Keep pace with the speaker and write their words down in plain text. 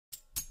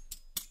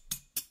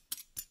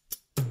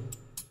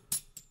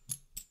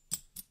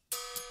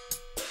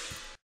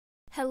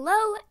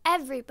Hello,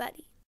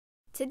 everybody!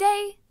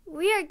 Today,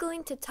 we are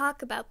going to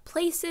talk about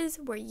places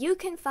where you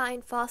can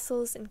find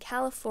fossils in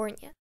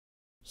California.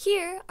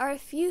 Here are a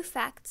few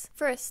facts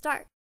for a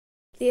start.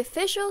 The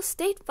official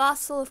state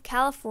fossil of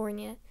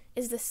California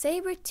is the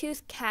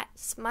saber-toothed cat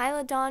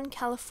Smilodon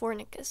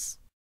californicus.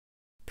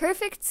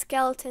 Perfect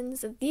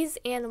skeletons of these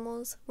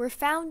animals were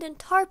found in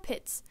tar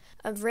pits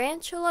of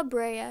Rancho La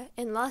Brea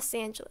in Los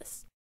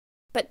Angeles.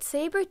 But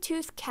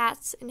saber-toothed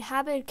cats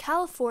inhabited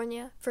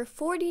California for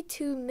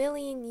 42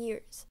 million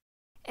years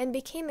and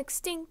became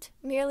extinct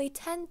merely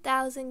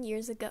 10,000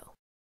 years ago.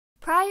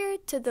 Prior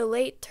to the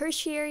late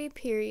Tertiary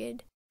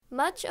period,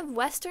 much of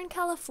Western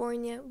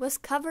California was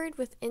covered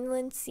with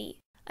inland sea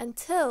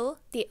until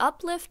the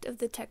uplift of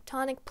the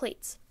tectonic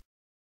plates.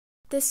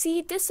 The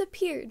sea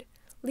disappeared,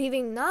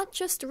 leaving not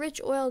just rich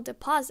oil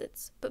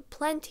deposits, but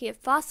plenty of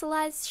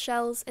fossilized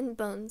shells and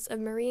bones of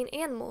marine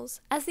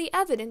animals as the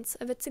evidence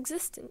of its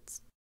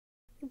existence.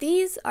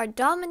 These are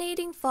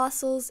dominating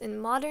fossils in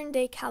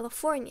modern-day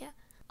California,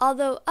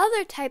 although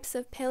other types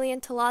of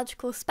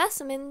paleontological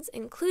specimens,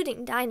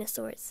 including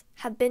dinosaurs,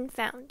 have been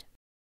found.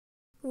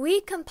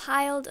 We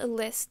compiled a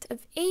list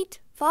of 8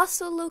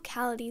 fossil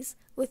localities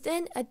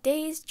within a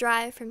day's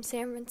drive from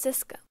San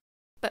Francisco.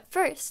 But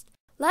first,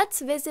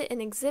 let's visit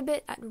an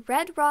exhibit at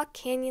Red Rock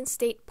Canyon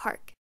State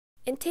Park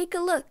and take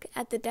a look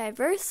at the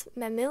diverse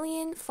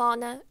mammalian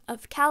fauna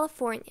of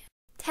California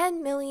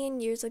 10 million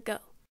years ago.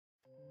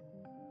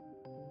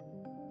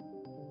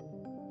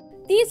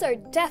 These are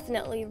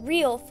definitely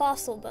real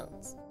fossil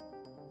bones.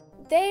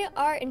 They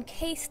are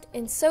encased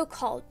in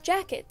so-called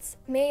jackets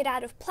made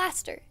out of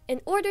plaster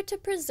in order to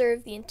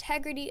preserve the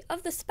integrity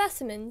of the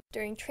specimen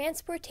during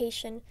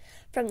transportation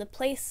from the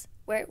place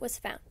where it was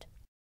found.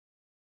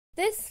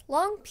 This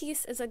long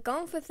piece is a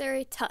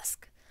gomphotheriid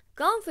tusk.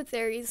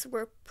 Gomphotheres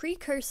were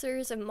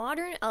precursors of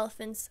modern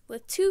elephants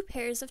with 2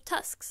 pairs of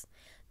tusks,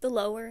 the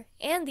lower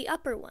and the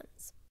upper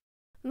ones.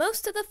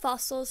 Most of the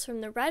fossils from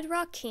the Red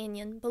Rock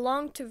Canyon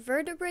belong to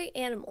vertebrate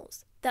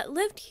animals that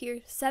lived here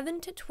 7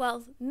 to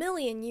 12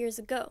 million years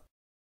ago.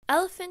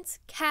 Elephants,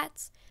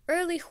 cats,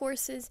 early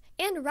horses,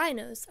 and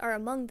rhinos are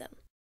among them.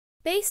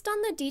 Based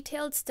on the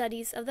detailed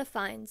studies of the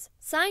finds,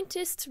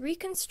 scientists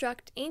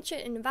reconstruct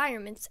ancient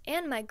environments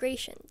and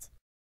migrations.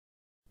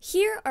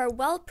 Here are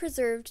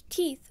well-preserved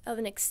teeth of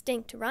an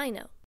extinct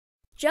rhino.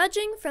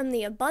 Judging from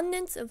the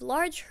abundance of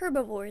large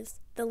herbivores,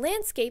 the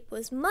landscape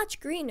was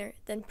much greener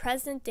than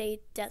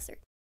present-day desert.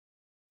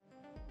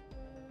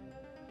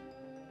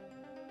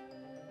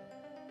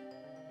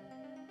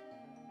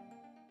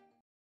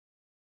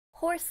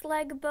 Horse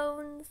leg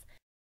bones,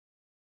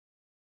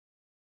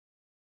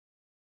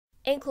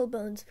 ankle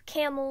bones of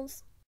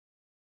camels.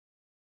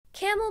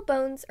 Camel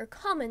bones are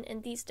common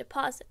in these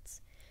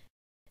deposits.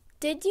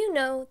 Did you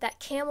know that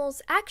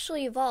camels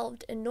actually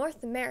evolved in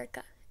North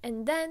America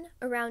and then,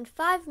 around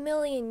 5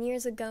 million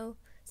years ago,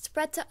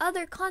 spread to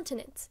other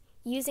continents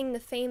using the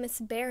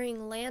famous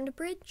Bering Land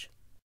Bridge?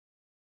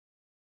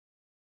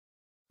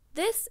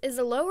 This is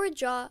the lower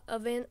jaw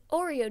of an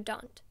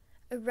oreodont,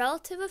 a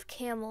relative of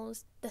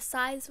camels the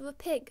size of a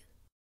pig.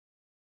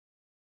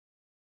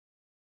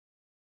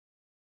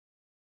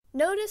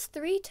 Notice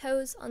 3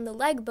 toes on the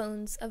leg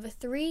bones of a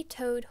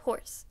 3-toed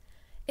horse.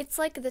 It's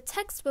like the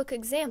textbook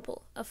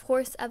example of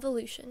horse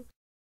evolution.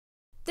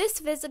 This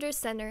visitor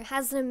center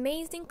has an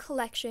amazing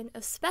collection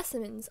of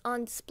specimens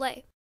on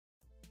display.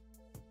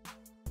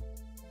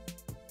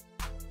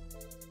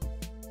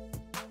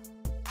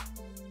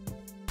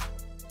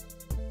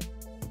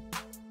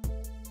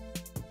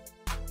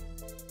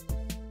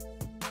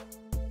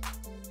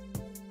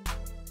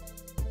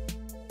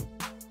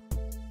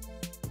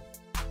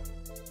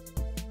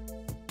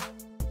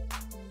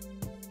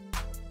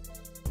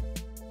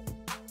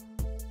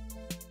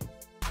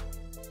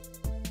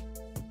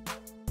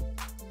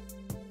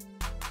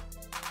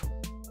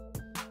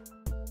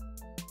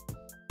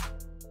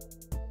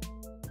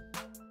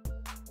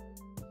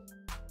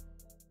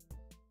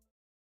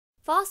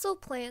 Fossil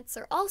plants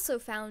are also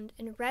found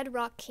in Red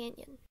Rock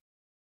Canyon.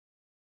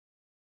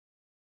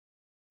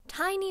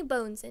 Tiny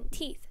bones and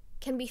teeth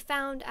can be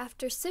found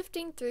after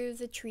sifting through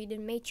the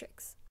treated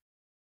matrix.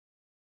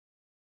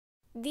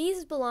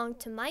 These belong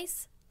to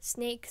mice,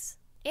 snakes,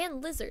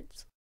 and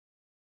lizards.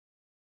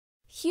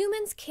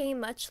 Humans came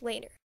much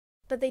later,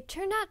 but they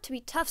turned out to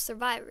be tough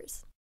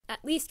survivors,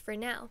 at least for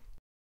now.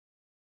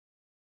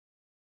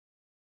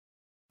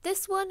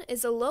 This one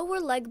is a lower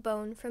leg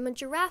bone from a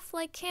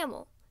giraffe-like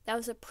camel that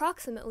was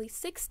approximately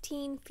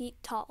 16 feet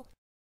tall.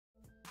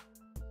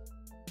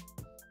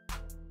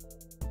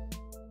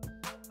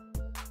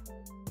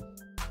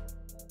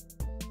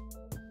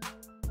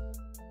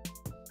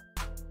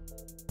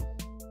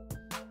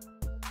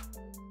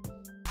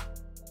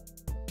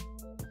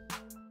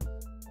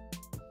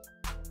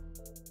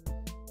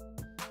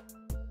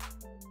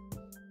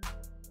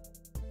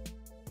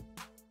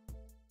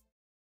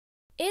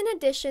 In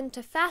addition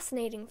to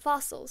fascinating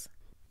fossils,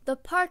 the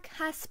park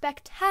has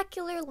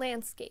spectacular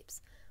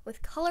landscapes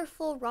with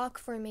colorful rock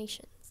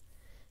formations,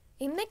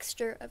 a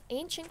mixture of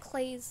ancient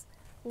clays,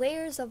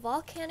 layers of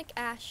volcanic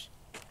ash,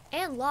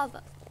 and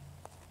lava.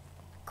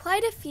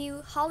 Quite a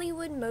few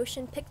Hollywood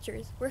motion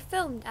pictures were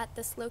filmed at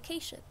this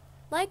location,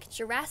 like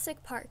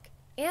Jurassic Park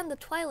and The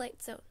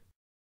Twilight Zone.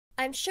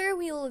 I'm sure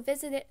we will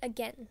visit it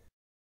again.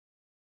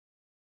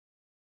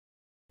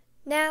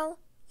 Now,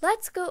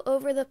 let's go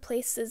over the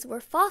places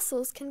where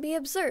fossils can be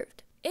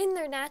observed in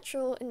their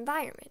natural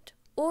environment,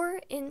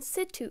 or in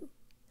situ,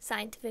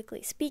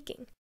 scientifically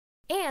speaking.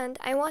 And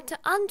I want to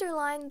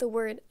underline the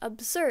word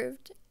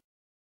observed.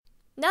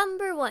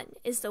 Number 1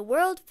 is the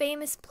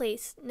world-famous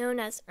place known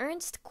as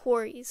Ernst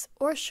Quarries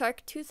or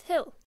Shark-Tooth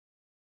Hill.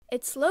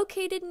 It's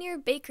located near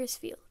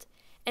Bakersfield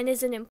and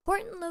is an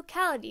important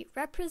locality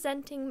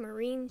representing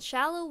marine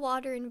shallow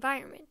water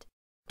environment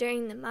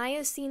during the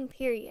Miocene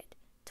period,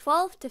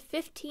 12 to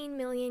 15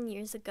 million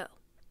years ago.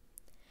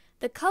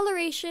 The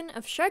coloration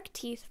of shark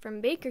teeth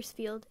from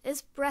Bakersfield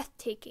is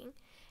breathtaking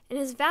and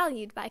is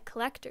valued by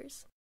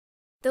collectors.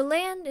 The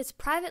land is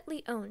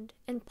privately owned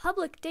and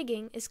public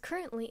digging is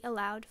currently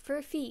allowed for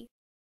a fee.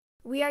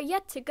 We are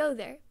yet to go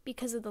there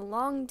because of the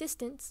long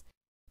distance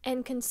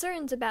and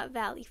concerns about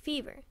valley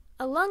fever,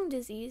 a lung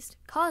disease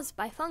caused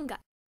by fungi.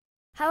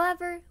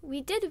 However,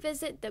 we did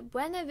visit the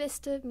Buena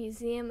Vista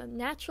Museum of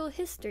Natural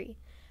History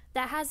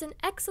that has an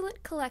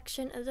excellent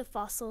collection of the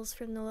fossils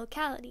from the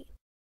locality.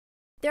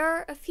 There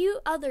are a few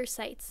other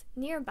sites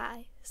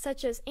nearby,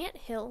 such as Ant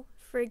Hill,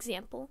 for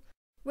example,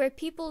 where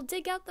people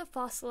dig out the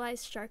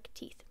fossilized shark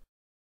teeth.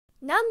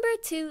 Number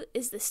 2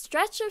 is the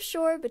stretch of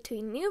shore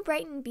between New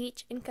Brighton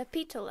Beach and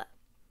Capitola.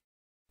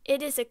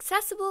 It is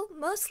accessible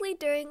mostly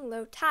during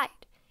low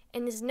tide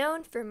and is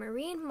known for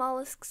marine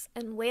mollusks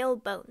and whale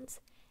bones,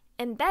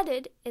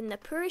 embedded in the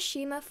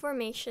Purushima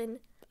Formation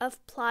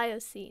of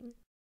Pliocene.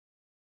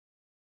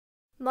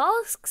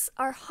 Mollusks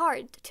are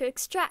hard to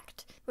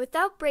extract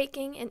without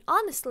breaking and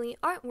honestly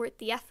aren't worth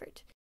the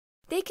effort.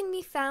 They can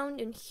be found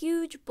in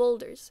huge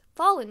boulders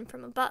fallen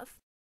from above.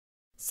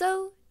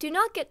 So do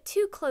not get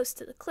too close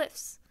to the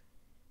cliffs.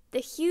 The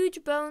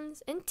huge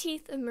bones and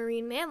teeth of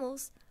marine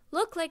mammals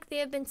look like they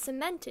have been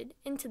cemented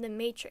into the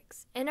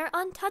matrix and are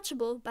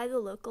untouchable by the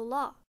local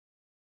law.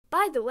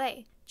 By the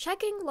way,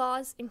 checking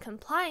laws and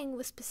complying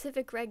with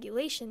specific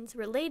regulations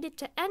related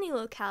to any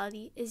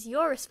locality is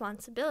your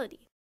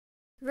responsibility.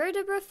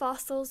 Vertebrate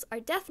fossils are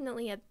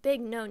definitely a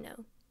big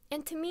no-no,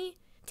 and to me,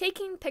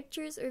 taking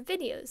pictures or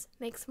videos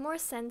makes more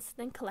sense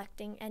than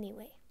collecting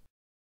anyway.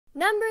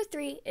 Number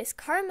 3 is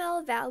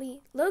Carmel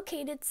Valley,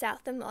 located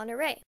south of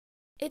Monterey.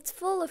 It's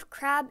full of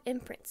crab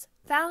imprints,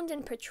 found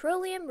in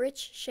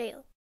petroleum-rich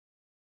shale.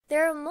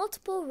 There are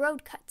multiple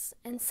road cuts,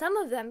 and some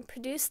of them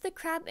produce the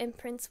crab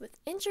imprints with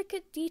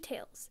intricate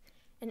details,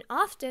 and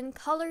often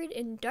colored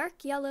in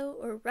dark yellow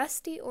or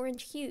rusty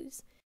orange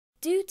hues,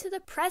 due to the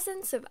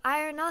presence of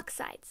iron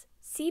oxides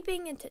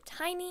seeping into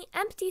tiny,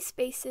 empty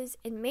spaces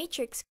in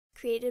matrix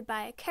created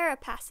by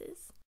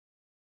carapaces.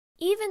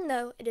 Even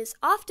though it is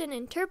often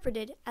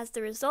interpreted as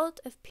the result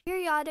of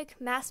periodic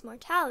mass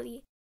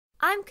mortality,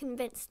 I'm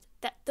convinced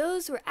that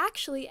those were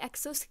actually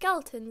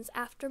exoskeletons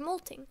after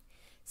molting,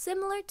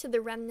 similar to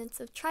the remnants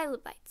of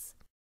trilobites.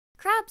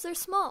 Crabs are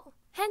small,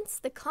 hence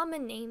the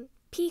common name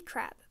pea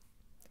crab.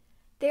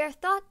 They are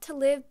thought to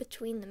live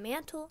between the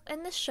mantle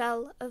and the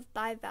shell of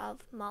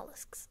bivalve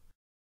mollusks.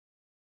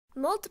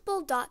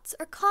 Multiple dots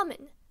are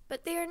common,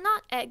 but they are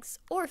not eggs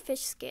or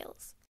fish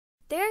scales.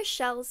 They are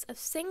shells of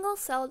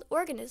single-celled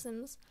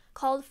organisms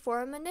called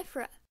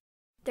foraminifera.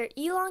 Their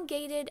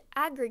elongated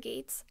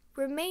aggregates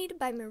were made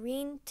by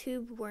marine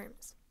tube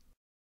worms.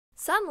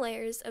 Some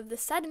layers of the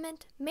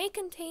sediment may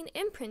contain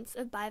imprints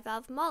of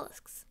bivalve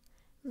mollusks,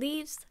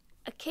 leaves,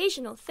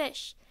 occasional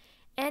fish,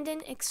 and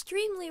in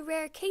extremely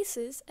rare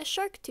cases, a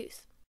shark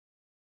tooth.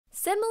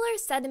 Similar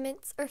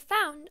sediments are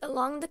found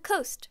along the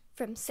coast,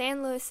 from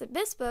San Luis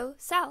Obispo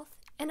south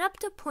and up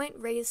to Point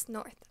Reyes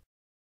north.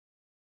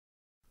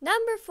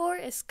 Number 4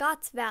 is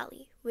Scotts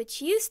Valley,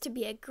 which used to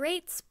be a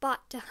great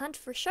spot to hunt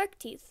for shark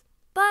teeth,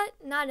 but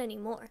not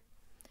anymore.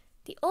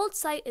 The old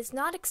site is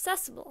not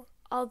accessible,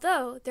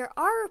 although there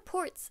are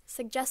reports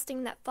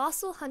suggesting that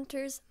fossil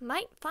hunters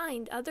might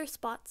find other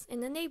spots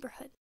in the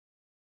neighborhood.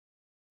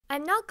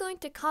 I'm not going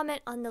to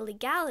comment on the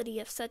legality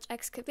of such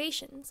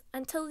excavations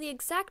until the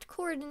exact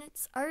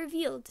coordinates are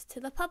revealed to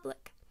the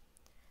public.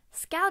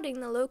 Scouting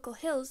the local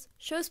hills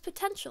shows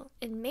potential,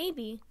 and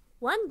maybe,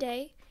 one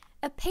day,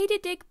 a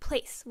pay-to-dig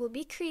place will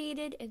be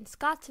created in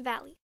Scotts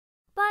Valley.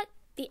 But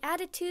the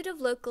attitude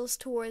of locals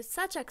towards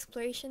such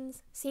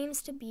explorations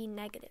seems to be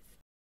negative.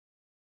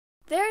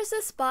 There is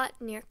a spot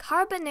near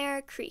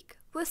Carbonera Creek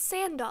with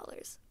sand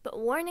dollars, but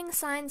warning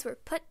signs were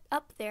put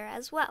up there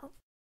as well.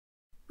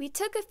 We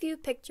took a few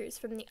pictures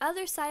from the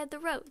other side of the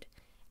road,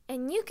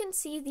 and you can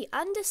see the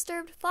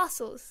undisturbed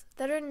fossils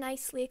that are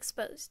nicely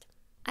exposed.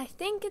 I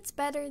think it's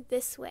better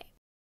this way.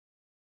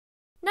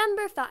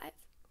 Number 5,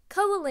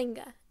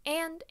 Coalinga,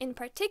 and, in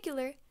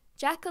particular,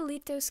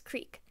 Jacalitos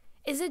Creek,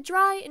 is a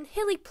dry and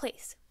hilly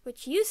place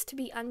which used to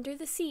be under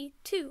the sea,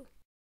 too.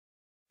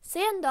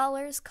 Sand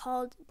dollars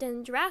called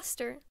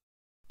dendraster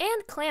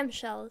and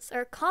clamshells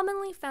are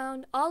commonly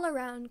found all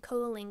around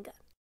Coalinga.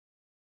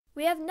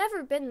 We have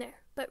never been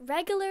there, but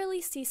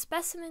regularly see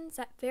specimens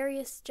at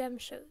various gem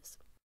shows.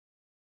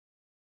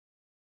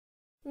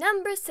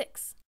 Number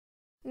 6.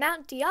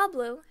 Mount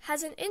Diablo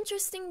has an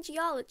interesting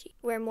geology,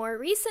 where more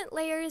recent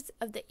layers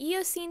of the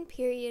Eocene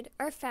period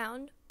are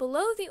found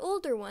below the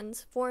older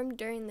ones formed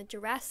during the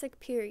Jurassic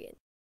period.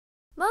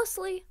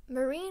 Mostly,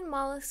 marine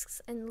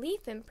mollusks and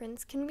leaf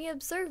imprints can be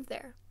observed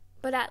there,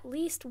 but at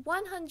least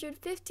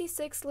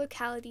 156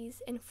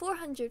 localities and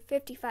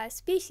 455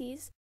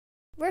 species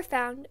were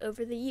found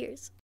over the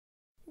years.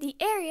 The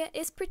area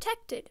is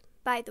protected,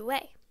 by the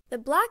way. The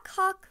Black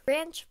Hawk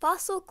Ranch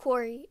fossil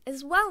quarry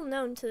is well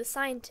known to the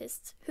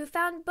scientists who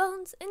found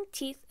bones and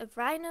teeth of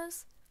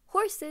rhinos,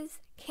 horses,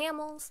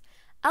 camels,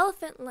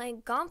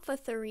 elephant-leg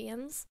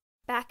gomphotheriums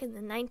back in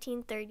the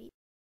 1930s.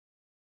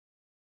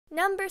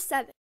 Number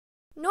 7.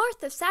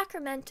 North of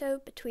Sacramento,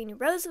 between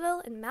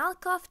Roseville and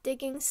Malakoff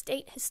Diggings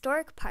State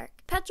Historic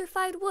Park,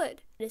 petrified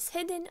wood is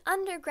hidden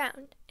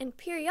underground and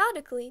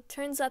periodically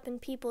turns up in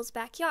people's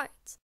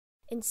backyards,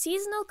 in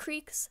seasonal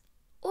creeks,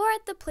 or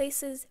at the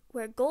places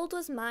where gold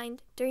was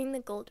mined during the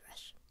gold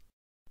rush.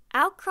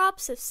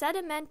 Outcrops of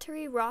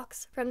sedimentary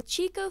rocks from the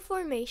Chico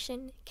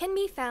Formation can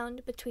be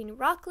found between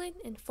Rockland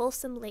and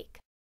Folsom Lake.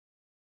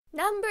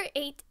 Number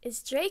 8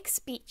 is Drake's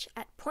Beach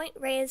at Point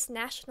Reyes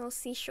National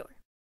Seashore.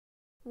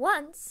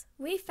 Once,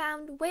 we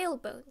found whale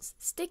bones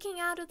sticking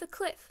out of the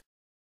cliff.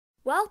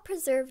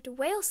 Well-preserved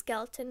whale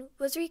skeleton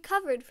was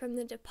recovered from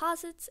the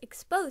deposits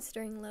exposed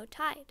during low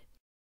tide.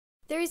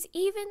 There is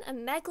even a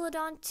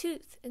megalodon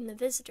tooth in the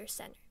visitor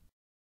center.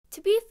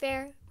 To be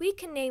fair, we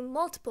can name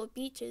multiple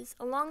beaches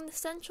along the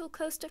central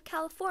coast of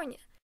California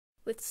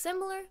with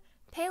similar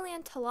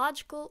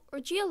paleontological or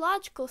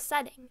geological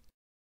setting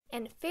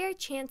and fair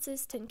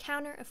chances to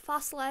encounter a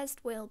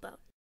fossilized whale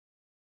bone.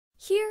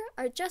 Here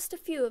are just a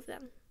few of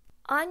them.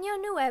 Año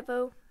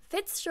Nuevo,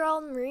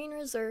 Fitzgerald Marine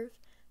Reserve,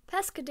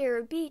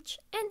 Pescadero Beach,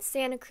 and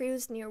Santa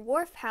Cruz near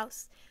Wharf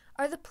House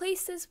are the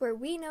places where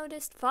we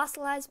noticed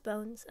fossilized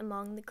bones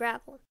among the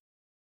gravel.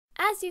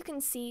 As you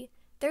can see,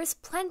 there's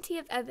plenty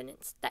of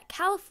evidence that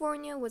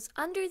California was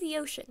under the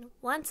ocean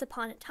once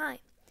upon a time,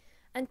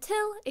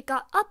 until it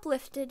got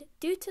uplifted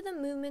due to the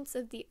movements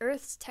of the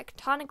Earth's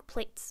tectonic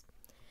plates.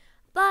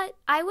 But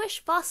I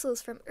wish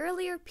fossils from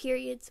earlier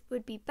periods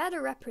would be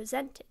better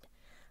represented,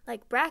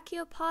 like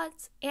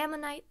brachiopods,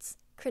 ammonites,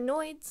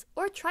 crinoids,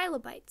 or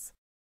trilobites.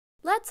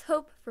 Let's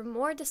hope for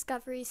more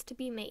discoveries to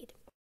be made.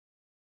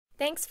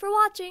 Thanks for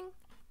watching!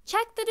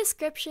 Check the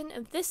description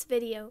of this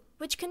video,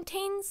 which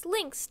contains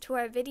links to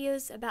our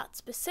videos about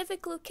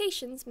specific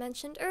locations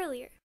mentioned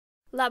earlier.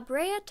 La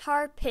Brea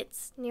Tar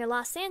Pits near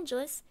Los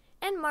Angeles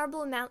and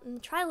Marble Mountain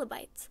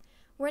trilobites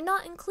were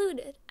not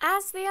included,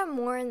 as they are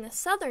more in the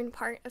southern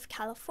part of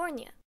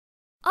California.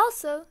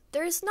 Also,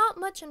 there is not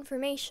much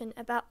information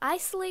about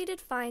isolated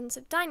finds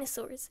of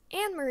dinosaurs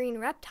and marine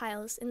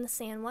reptiles in the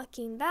San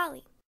Joaquin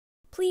Valley.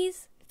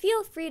 Please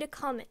feel free to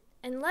comment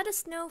and let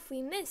us know if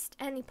we missed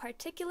any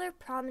particular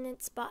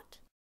prominent spot.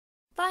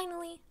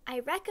 Finally, I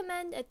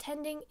recommend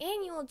attending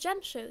annual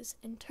gem shows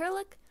in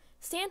Turlock,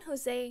 San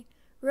Jose,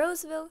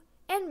 Roseville,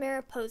 and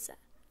Mariposa,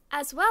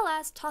 as well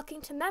as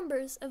talking to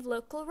members of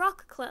local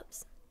rock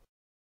clubs.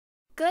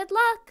 Good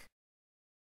luck!